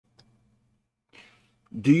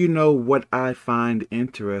Do you know what I find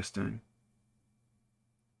interesting?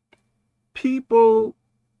 People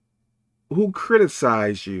who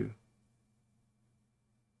criticize you,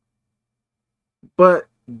 but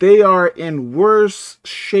they are in worse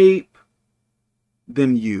shape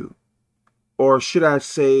than you, or should I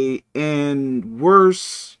say, in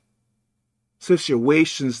worse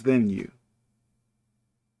situations than you.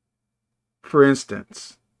 For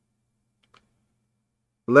instance,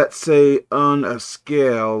 let's say on a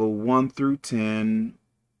scale 1 through 10,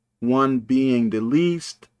 1 being the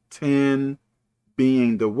least, 10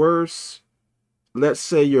 being the worst. Let's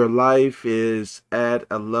say your life is at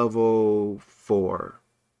a level 4,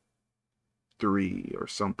 3, or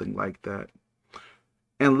something like that.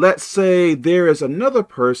 And let's say there is another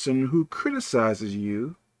person who criticizes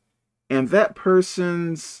you, and that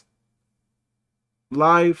person's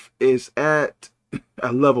life is at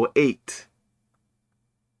a level 8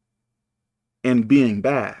 and being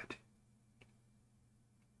bad.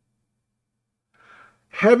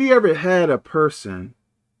 Have you ever had a person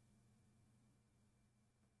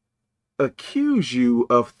accuse you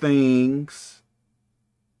of things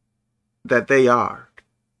that they are?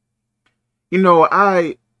 You know,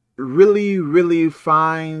 I really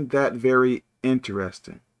find that very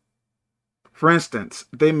interesting. For instance,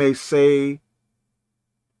 they may say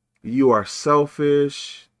you are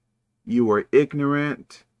selfish, you are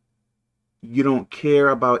ignorant, you don't care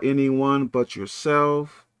about anyone but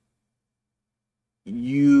yourself,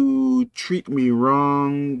 you treat me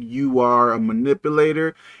wrong, you are a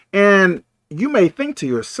manipulator. And you may think to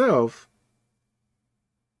yourself,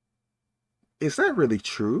 is that really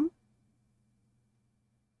true?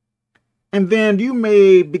 And then you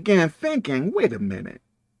may begin thinking, wait a minute,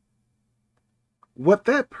 what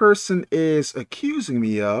that person is accusing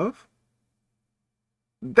me of,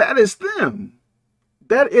 that is them.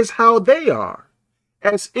 That is how they are.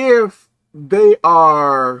 As if they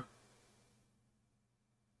are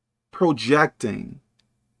projecting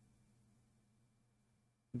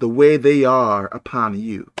the way they are upon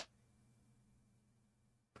you.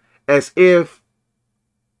 As if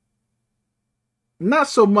not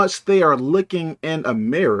so much they are looking in a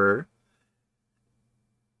mirror.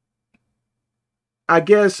 I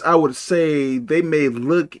guess I would say they may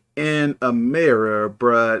look in a mirror,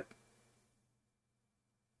 but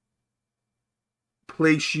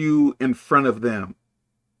place you in front of them.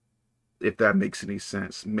 If that makes any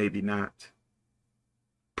sense, maybe not.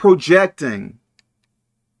 Projecting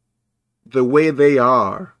the way they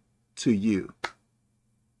are to you.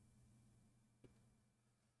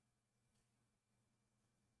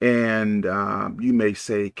 And you may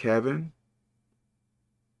say, Kevin,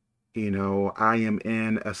 you know, I am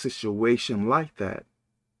in a situation like that.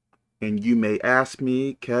 And you may ask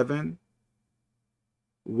me, Kevin,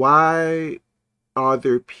 why are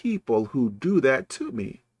there people who do that to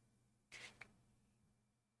me?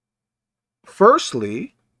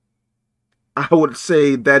 Firstly, I would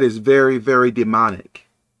say that is very demonic.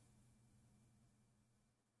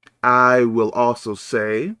 I will also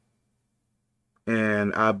say,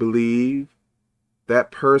 and I believe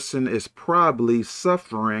that person is probably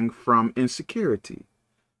suffering from insecurity,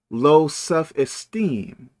 low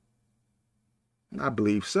self-esteem. I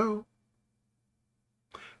believe so.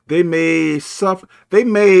 They may suffer, they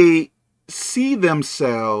may see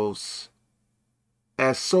themselves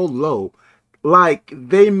as so low, like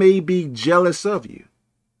they may be jealous of you.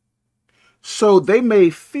 So they may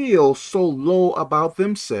feel so low about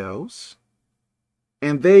themselves,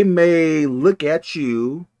 and they may look at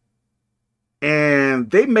you,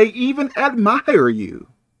 and they may even admire you,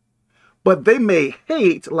 but they may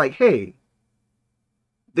hate, like, hey,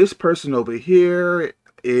 this person over here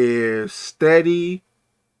is steady.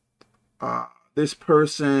 This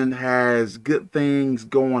person has good things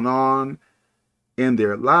going on in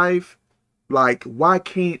their life. Like, why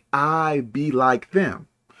can't I be like them?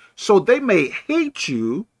 So they may hate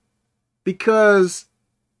you because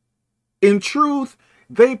in truth,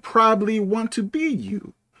 they probably want to be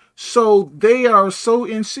you. So they are so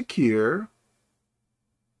insecure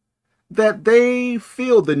that they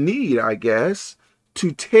feel the need, I guess,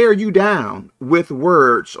 to tear you down with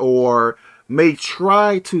words, or may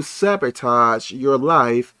try to sabotage your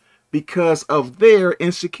life because of their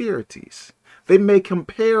insecurities. They may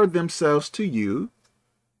compare themselves to you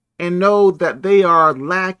and know that they are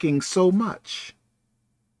lacking so much.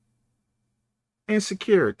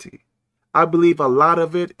 Insecurity. I believe a lot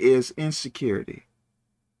of it is insecurity.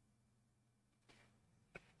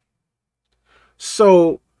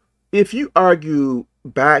 So if you argue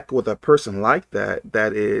back with a person like that,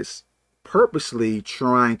 that is purposely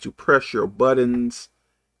trying to press your buttons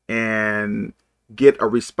and get a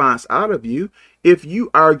response out of you. If you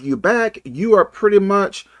argue back, you are pretty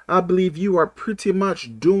much, I believe you are pretty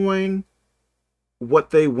much doing what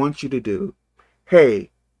they want you to do.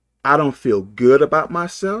 Hey, I don't feel good about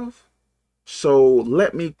myself, so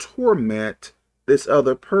let me torment this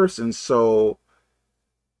other person so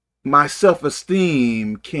my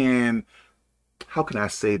self-esteem can, how can I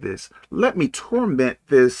say this? Let me torment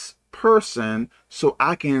this person so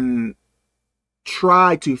I can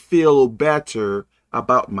try to feel better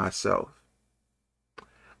about myself.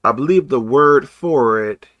 I believe the word for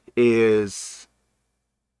it is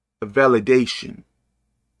validation.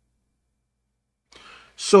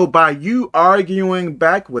 So by you arguing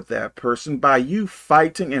back with that person, by you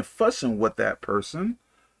fighting and fussing with that person,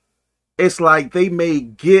 it's like they may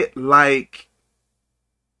get like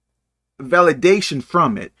validation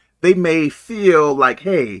from it. They may feel like,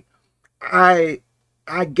 hey, I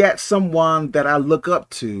got someone that I look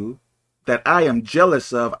up to, that I am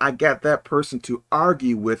jealous of. I got that person to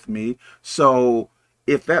argue with me. So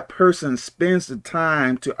if that person spends the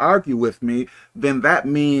time to argue with me, then that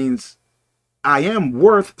means I am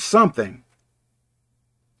worth something.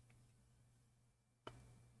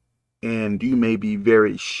 And you may be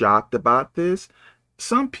very shocked about this.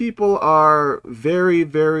 Some people are very,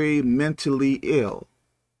 very mentally ill.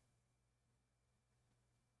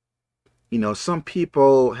 You know, some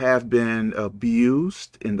people have been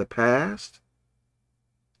abused in the past.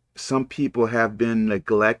 Some people have been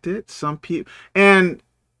neglected. Some people,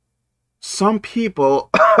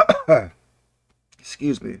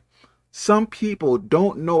 excuse me, some people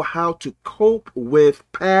don't know how to cope with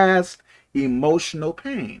past emotional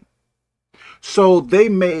pain. So they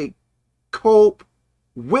may cope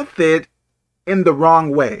with it in the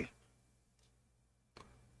wrong way.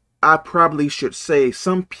 I probably should say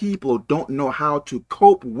some people don't know how to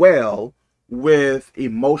cope well with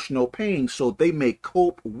emotional pain, so they may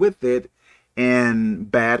cope with it in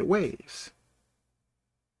bad ways,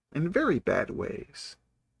 in very bad ways.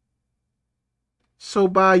 So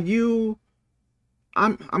by you,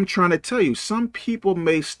 I'm trying to tell you, some people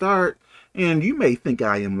may start, and you may think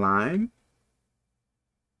I am lying.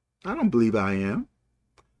 I don't believe I am.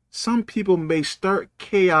 Some people may start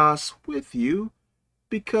chaos with you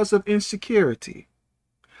because of insecurity.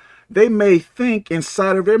 They may think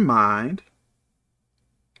inside of their mind,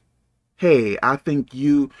 hey, I think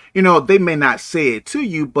they may not say it to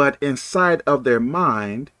you, but inside of their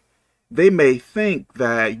mind, they may think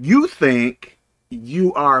that you think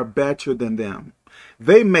you are better than them.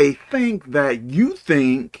 They may think that you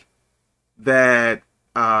think that,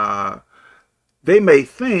 they may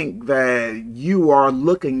think that you are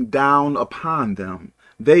looking down upon them.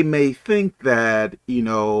 They may think that,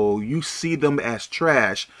 you see them as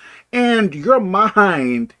trash. And your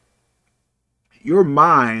mind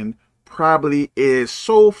probably is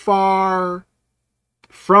so far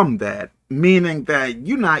from that, meaning that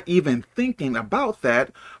you're not even thinking about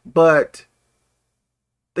that, but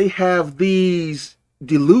they have these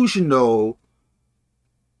delusional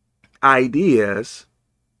ideas,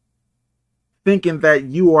 thinking that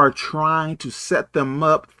you are trying to set them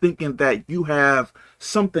up, thinking that you have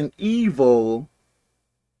something evil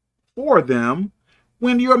for them,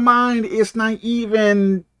 when your mind is not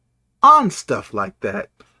even on stuff like that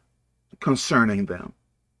concerning them.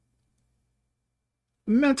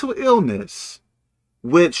 Mental illness,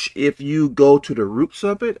 which if you go to the roots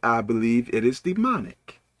of it, I believe it is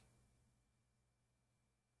demonic.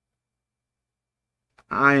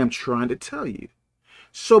 I am trying to tell you.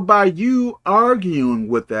 So by you arguing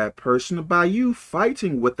with that person, by you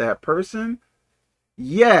fighting with that person,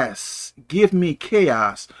 yes, give me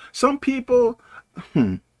chaos. Some people,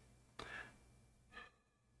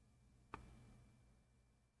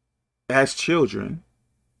 as children,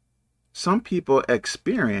 some people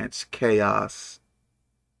experience chaos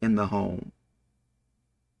in the home.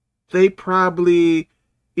 They probably,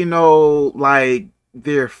 like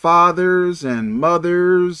their fathers and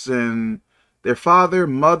mothers and their father,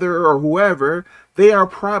 mother, or whoever, they are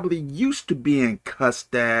probably used to being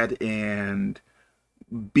cussed at and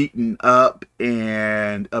beaten up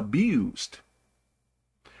and abused.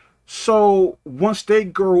 So once they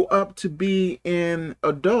grow up to be an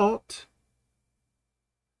adult,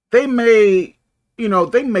 they may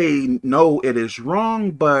know it is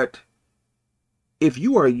wrong, but if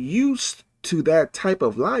you are used to that type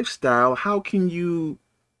of lifestyle, how can you,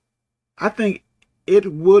 I think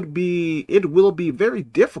it will be very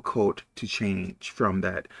difficult to change from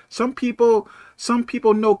that. Some people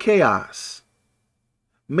know chaos.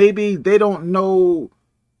 Maybe they don't know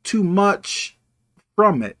too much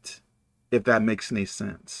from it, if that makes any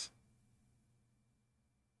sense.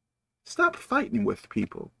 Stop fighting with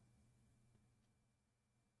people.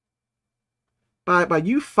 By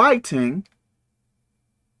you fighting,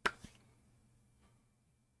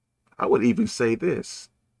 I would even say this.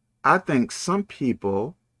 I think some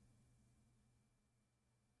people,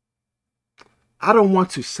 I don't want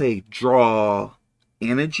to say draw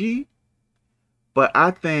energy, but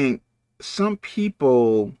I think some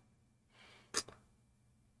people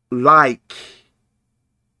like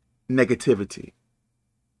negativity.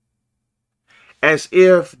 As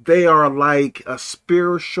if they are like a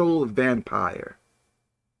spiritual vampire.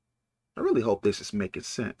 I really hope this is making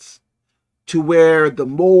sense. To where the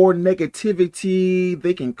more negativity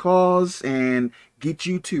they can cause and get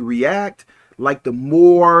you to react, like the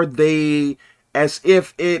more they, as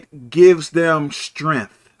if it gives them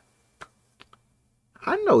strength.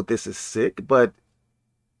 I know this is sick, but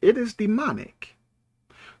it is demonic.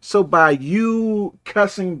 So by you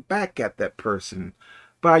cussing back at that person,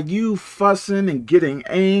 by you fussing and getting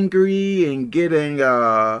angry and getting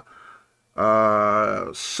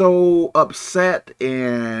so upset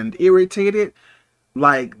and irritated,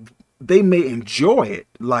 like they may enjoy it,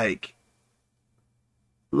 like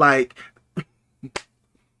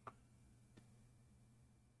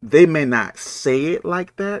they may not say it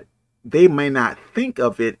like that, they may not think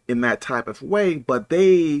of it in that type of way, but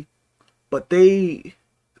they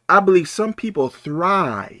I believe some people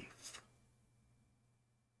thrive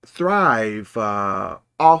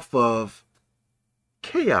off of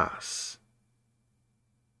chaos.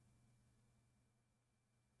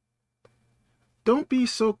 Don't be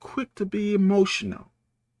so quick to be emotional.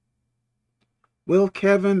 Well,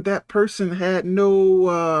 Kevin, that person had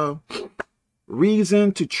no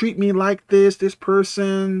reason to treat me like this. This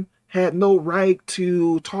person had no right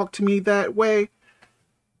to talk to me that way.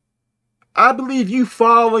 I believe you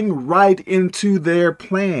falling right into their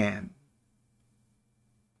plan.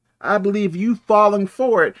 I believe you falling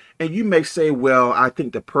for it. And you may say, well, I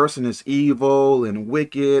think the person is evil and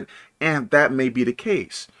wicked, and that may be the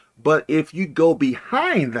case. But if you go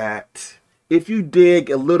behind that, if you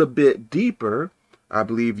dig a little bit deeper, I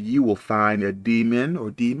believe you will find a demon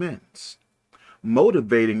or demons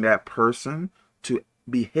motivating that person to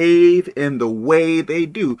behave in the way they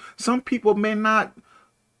do. Some people may not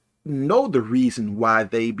know the reason why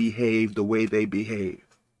they behave the way they behave.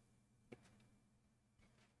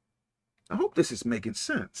 I hope this is making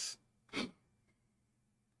sense.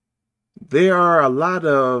 There are a lot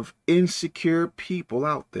of insecure people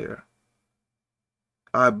out there.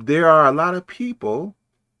 There are a lot of people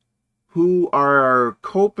who are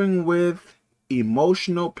coping with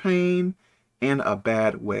emotional pain in a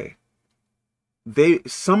bad way.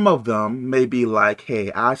 Some of them may be like,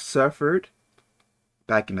 hey, I suffered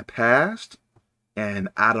back in the past and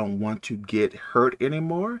I don't want to get hurt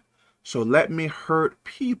anymore. So let me hurt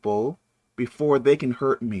people before they can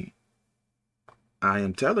hurt me. I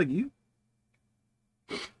am telling you.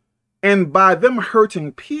 And by them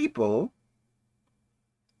hurting people,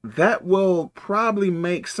 that will probably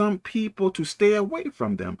make some people to stay away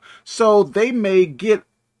from them. So they may get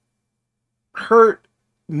hurt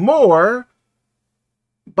more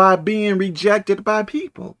by being rejected by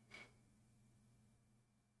people.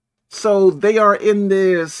 So they are in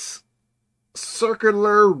this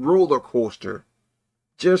circular roller coaster,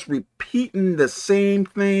 just repeating the same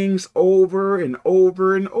things over and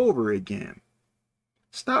over and over again.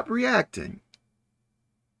 Stop reacting.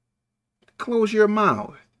 Close your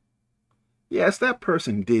mouth. Yes, that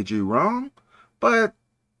person did you wrong, but,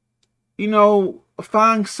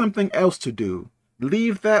 find something else to do.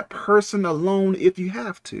 Leave that person alone if you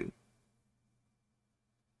have to.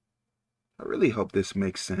 I really hope this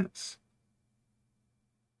makes sense.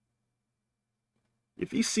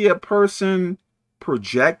 If you see a person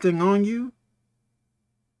projecting on you,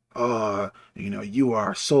 you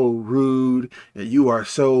are so rude, you are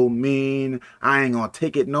so mean, I ain't gonna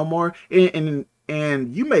take it no more.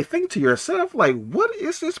 And you may think to yourself, like, what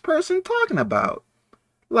is this person talking about?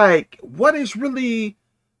 Like, what is really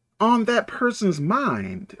on that person's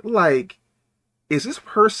mind? Like, is this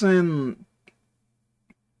person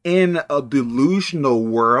in a delusional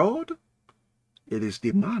world? It is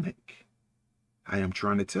demonic. I am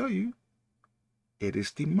trying to tell you, it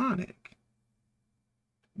is demonic.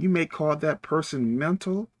 You may call that person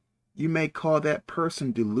mental. You may call that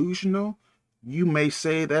person delusional. You may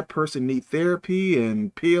say that person needs therapy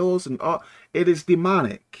and pills and all. It is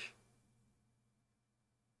demonic.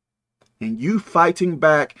 And you fighting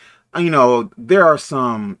back, there are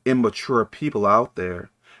some immature people out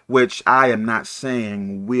there, which I am not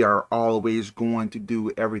saying we are always going to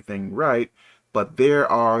do everything right, but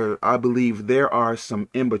I believe there are some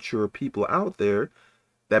immature people out there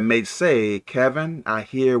that may say, Kevin, I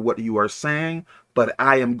hear what you are saying, but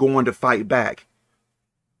I am going to fight back.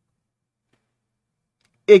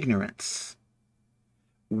 Ignorance.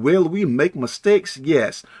 Will we make mistakes?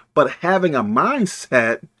 Yes. But having a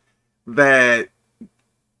mindset that,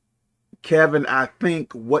 Kevin, I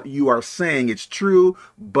think what you are saying is true,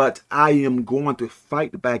 but I am going to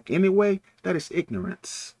fight back anyway, that is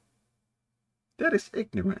ignorance. That is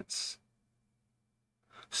ignorance.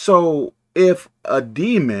 So if a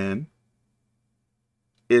demon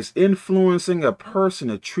is influencing a person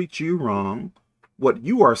to treat you wrong, what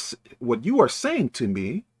you are saying to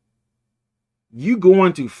me, you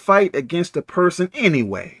going to fight against the person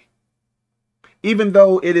anyway, even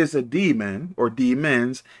though it is a demon or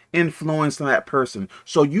demons influencing that person.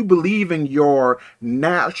 So you believe in your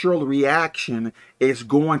natural reaction is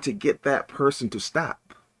going to get that person to stop.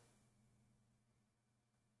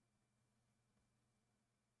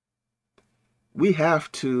 We have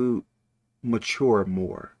to mature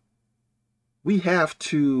more. We have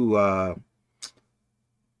to,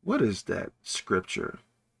 what is that scripture?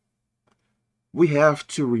 We have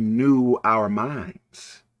to renew our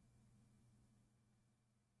minds.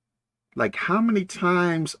 Like, how many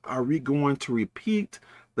times are we going to repeat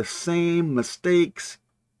the same mistakes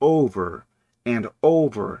over and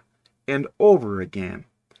over and over again?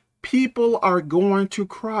 People are going to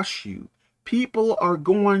cross you. People are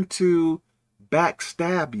going to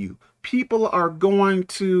backstab you. People are going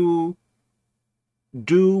to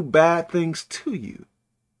do bad things to you.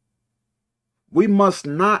 We must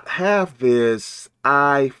not have this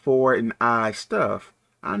eye for an eye stuff.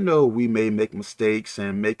 I know we may make mistakes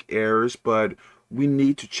and make errors, but we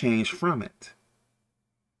need to change from it.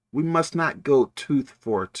 We must not go tooth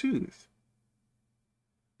for a tooth.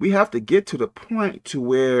 We have to get to the point to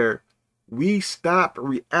where we stop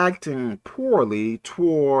reacting poorly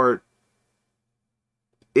toward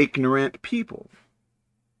ignorant people,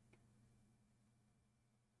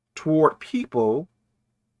 toward people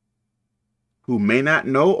who may not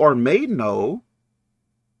know or may know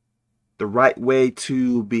the right way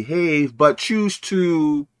to behave, but choose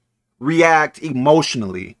to react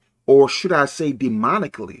emotionally, or should I say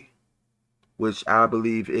demonically, which I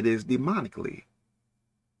believe it is demonically.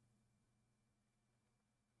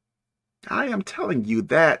 I am telling you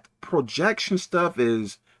that projection stuff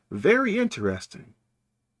is very interesting.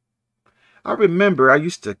 I remember I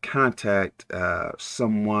used to contact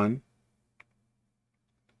someone,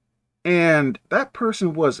 and that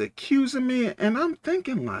person was accusing me, and I'm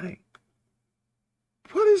thinking like,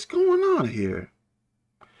 what is going on here?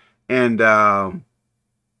 And I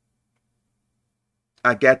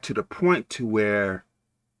got to the point to where,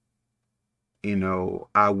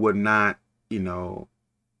 I would not,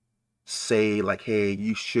 say like, hey,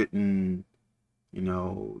 you shouldn't,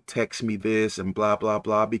 text me this and blah, blah,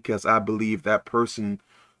 blah, because I believe that person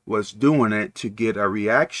was doing it to get a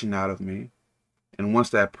reaction out of me. And once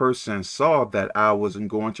that person saw that I wasn't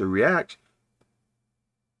going to react,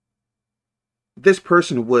 this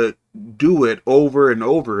person would do it over and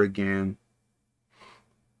over again.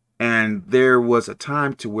 And there was a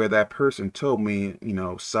time to where that person told me,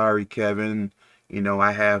 sorry, Kevin,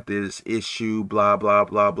 I have this issue, blah, blah,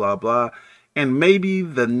 blah, blah, blah. And maybe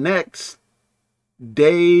the next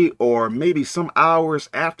day or maybe some hours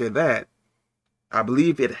after that, I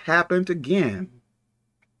believe it happened again.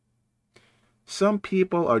 Some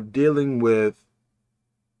people are dealing with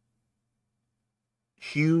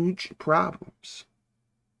huge problems,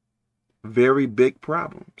 very big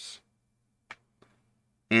problems.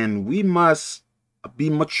 And we must be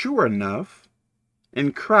mature enough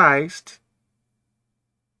in Christ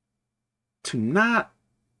to not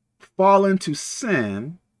fall into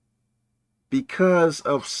sin because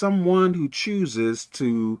of someone who chooses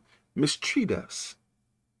to mistreat us.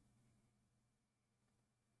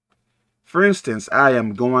 For instance, I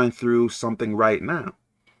am going through something right now,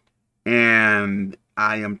 and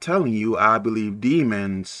I am telling you, I believe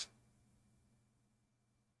demons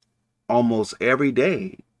almost every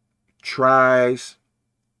day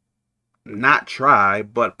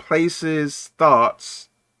places thoughts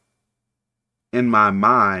in my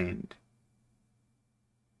mind,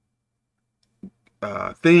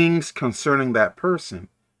 things concerning that person.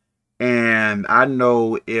 And I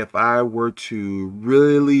know if I were to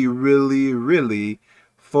really, really, really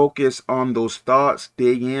focus on those thoughts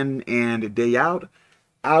day in and day out,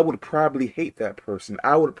 I would probably hate that person.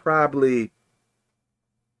 I would probably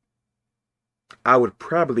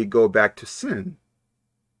go back to sin.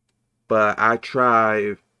 But I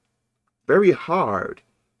try very hard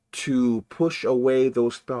to push away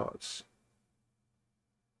those thoughts.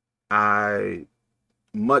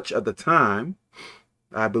 Much of the time,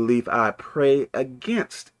 I believe I pray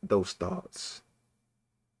against those thoughts.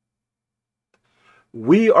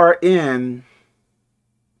 We are in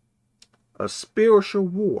a spiritual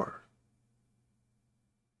war.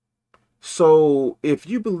 So if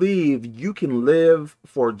you believe you can live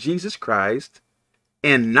for Jesus Christ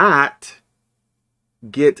and not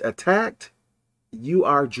get attacked, you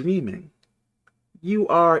are dreaming. You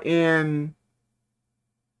are in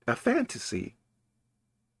a fantasy.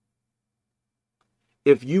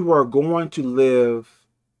 If you are going to live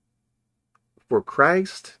for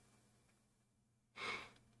Christ,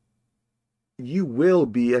 you will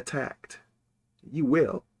be attacked. You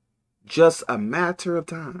will. Just a matter of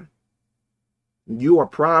time. You are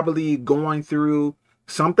probably going through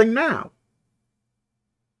something now.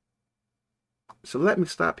 So let me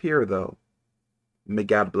stop here, though. May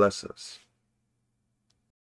God bless us.